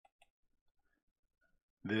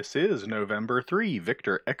This is November 3,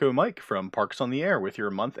 Victor Echo Mike from Parks on the Air with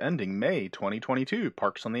your month ending May 2022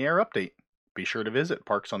 Parks on the Air update. Be sure to visit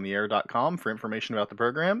parksontheair.com for information about the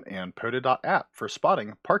program and POTA.app for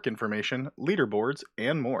spotting, park information, leaderboards,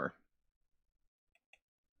 and more.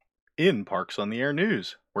 In Parks on the Air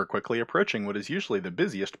news, we're quickly approaching what is usually the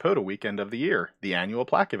busiest POTA weekend of the year, the annual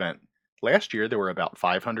plaque event. Last year there were about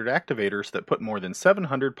 500 activators that put more than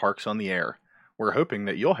 700 parks on the air. We're hoping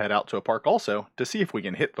that you'll head out to a park also to see if we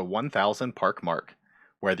can hit the 1,000 park mark.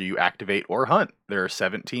 Whether you activate or hunt, there are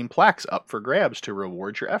 17 plaques up for grabs to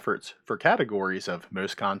reward your efforts for categories of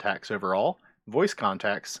most contacts overall, voice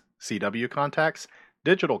contacts, CW contacts,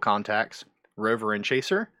 digital contacts, rover and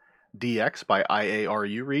chaser, DX by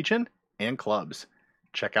IARU region, and clubs.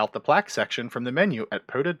 Check out the plaque section from the menu at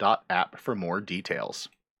POTA.app for more details.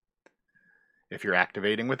 If you're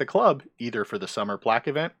activating with a club, either for the summer plaque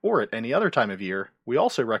event or at any other time of year, we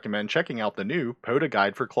also recommend checking out the new POTA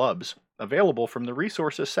Guide for Clubs, available from the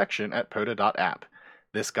resources section at POTA.app.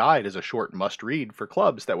 This guide is a short must-read for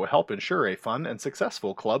clubs that will help ensure a fun and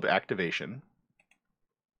successful club activation.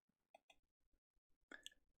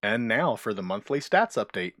 And now for the monthly stats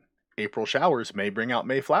update. April showers may bring out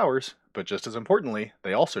May flowers, but just as importantly,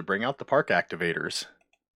 they also bring out the park activators.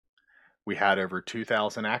 We had over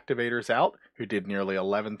 2,000 activators out who did nearly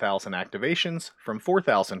 11,000 activations from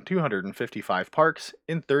 4,255 parks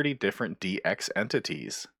in 30 different DX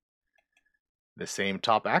entities. The same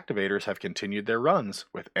top activators have continued their runs,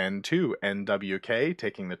 with N2NWK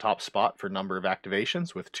taking the top spot for number of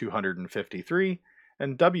activations with 253,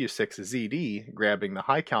 and W6ZD grabbing the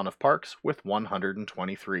high count of parks with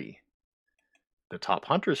 123. The top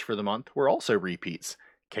hunters for the month were also repeats.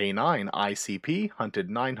 K9ICP hunted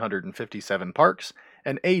 957 parks,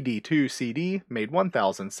 and AD2CD made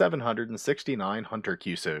 1,769 hunter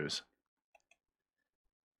QSOs.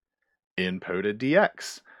 In POTA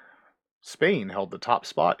DX, Spain held the top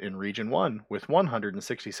spot in Region 1 with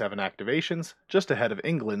 167 activations, just ahead of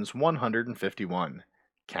England's 151.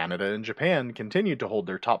 Canada and Japan continued to hold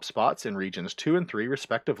their top spots in Regions 2 and 3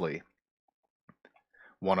 respectively.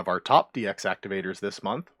 One of our top DX activators this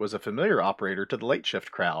month was a familiar operator to the late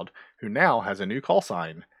shift crowd, who now has a new call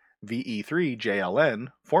sign. VE3JLN,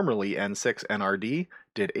 formerly N6NRD,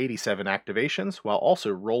 did 87 activations while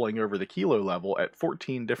also rolling over the kilo level at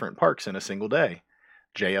 14 different parks in a single day.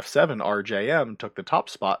 JF7RJM took the top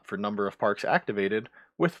spot for number of parks activated,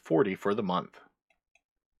 with 40 for the month.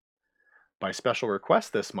 By special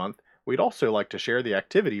request this month, we'd also like to share the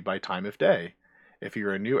activity by time of day. If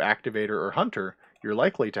you're a new activator or hunter, you're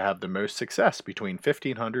likely to have the most success between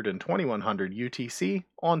 1,500 and 2,100 UTC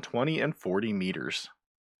on 20 and 40 meters.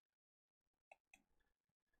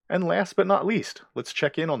 And last but not least, let's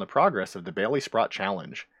check in on the progress of the Bailey Sprott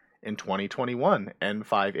Challenge. In 2021,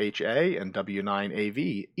 N5HA and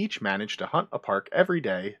W9AV each managed to hunt a park every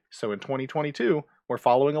day, so in 2022, we're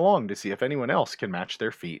following along to see if anyone else can match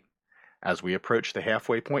their feat. As we approach the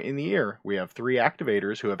halfway point in the year, we have 3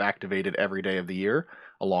 activators who have activated every day of the year,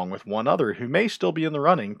 along with one other who may still be in the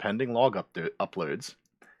running pending log uploads.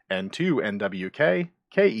 N2NWK,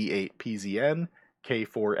 KE8PZN,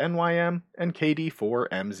 K4NYM, and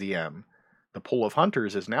KD4MZM. The pool of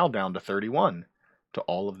hunters is now down to 31. To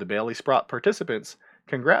all of the Bailey Sprott participants,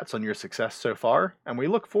 congrats on your success so far, and we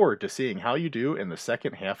look forward to seeing how you do in the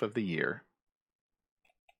second half of the year.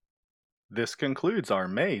 This concludes our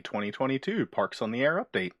May 2022 Parks on the Air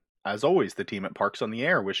update. As always, the team at Parks on the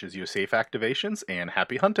Air wishes you safe activations and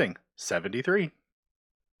happy hunting. 73.